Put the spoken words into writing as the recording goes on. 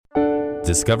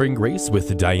Discovering Grace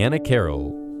with Diana Carroll.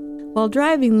 While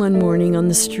driving one morning on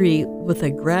the street with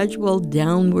a gradual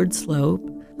downward slope,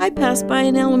 I passed by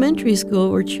an elementary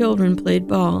school where children played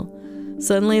ball.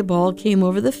 Suddenly a ball came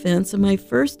over the fence and my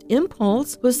first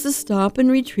impulse was to stop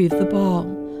and retrieve the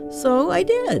ball. So I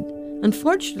did.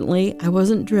 Unfortunately, I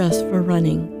wasn't dressed for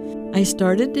running. I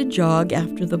started to jog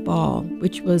after the ball,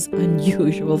 which was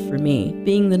unusual for me,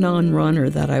 being the non-runner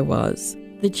that I was.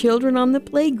 The children on the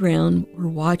playground were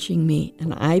watching me,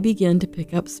 and I began to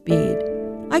pick up speed.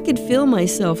 I could feel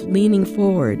myself leaning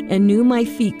forward and knew my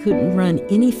feet couldn't run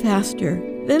any faster.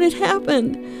 Then it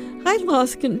happened. I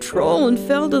lost control and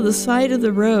fell to the side of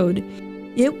the road.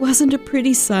 It wasn't a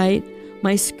pretty sight.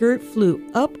 My skirt flew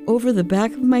up over the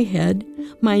back of my head.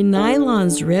 My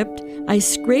nylons ripped. I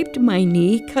scraped my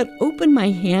knee, cut open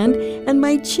my hand, and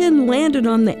my chin landed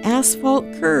on the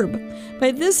asphalt curb.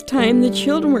 By this time, the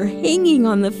children were hanging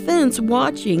on the fence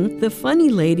watching the funny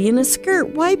lady in a skirt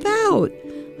wipe out.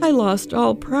 I lost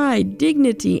all pride,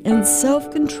 dignity, and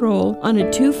self-control on a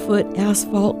 2-foot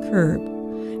asphalt curb.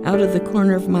 Out of the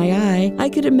corner of my eye, I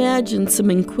could imagine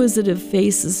some inquisitive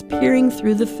faces peering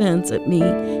through the fence at me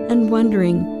and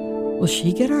wondering, will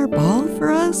she get our ball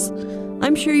for us?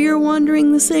 I'm sure you're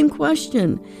wondering the same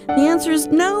question. The answer is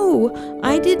no,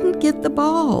 I didn't get the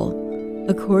ball.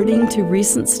 According to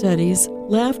recent studies,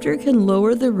 laughter can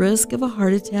lower the risk of a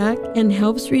heart attack and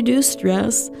helps reduce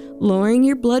stress, lowering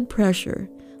your blood pressure.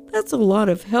 That's a lot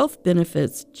of health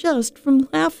benefits just from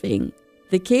laughing.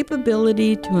 The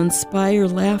capability to inspire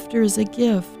laughter is a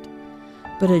gift,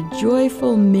 but a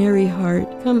joyful, merry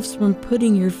heart comes from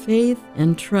putting your faith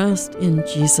and trust in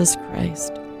Jesus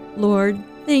Christ. Lord,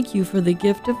 thank you for the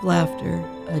gift of laughter,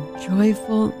 a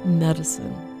joyful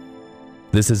medicine.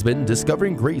 This has been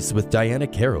Discovering Grace with Diana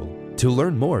Carroll. To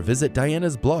learn more, visit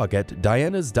Diana's blog at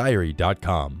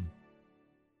dianasdiary.com.